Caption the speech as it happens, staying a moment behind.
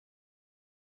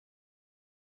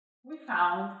we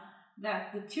found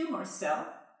that the tumor cell,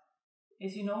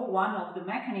 as you know, one of the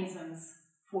mechanisms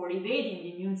for evading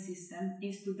the immune system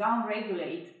is to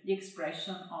downregulate the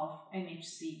expression of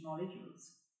MHC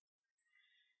molecules.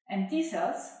 And T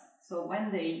cells, so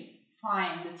when they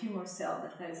find the tumor cell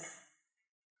that is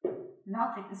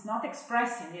not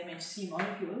expressing the MHC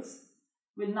molecules,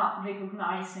 will not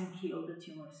recognize and kill the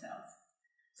tumor cells.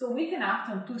 So we can act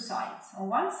on two sides. On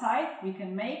one side, we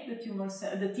can make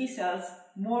the T cells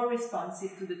more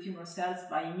responsive to the tumor cells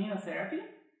by immunotherapy.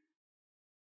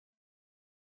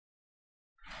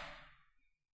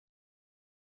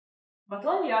 But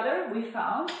on the other, we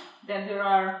found that there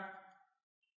are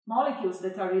molecules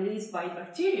that are released by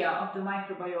bacteria of the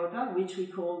microbiota, which we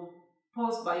call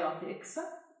postbiotics,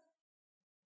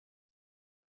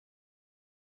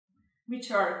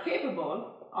 which are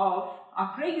capable of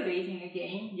upregulating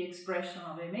again the expression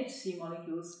of MHC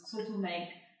molecules, so to make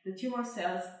the tumor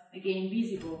cells again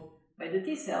visible by the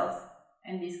T cells,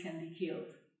 and this can be killed.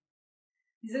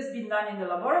 This has been done in the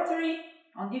laboratory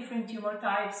on different tumor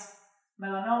types: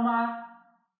 melanoma,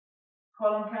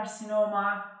 colon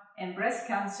carcinoma, and breast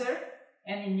cancer,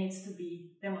 and it needs to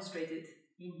be demonstrated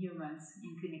in humans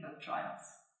in clinical trials.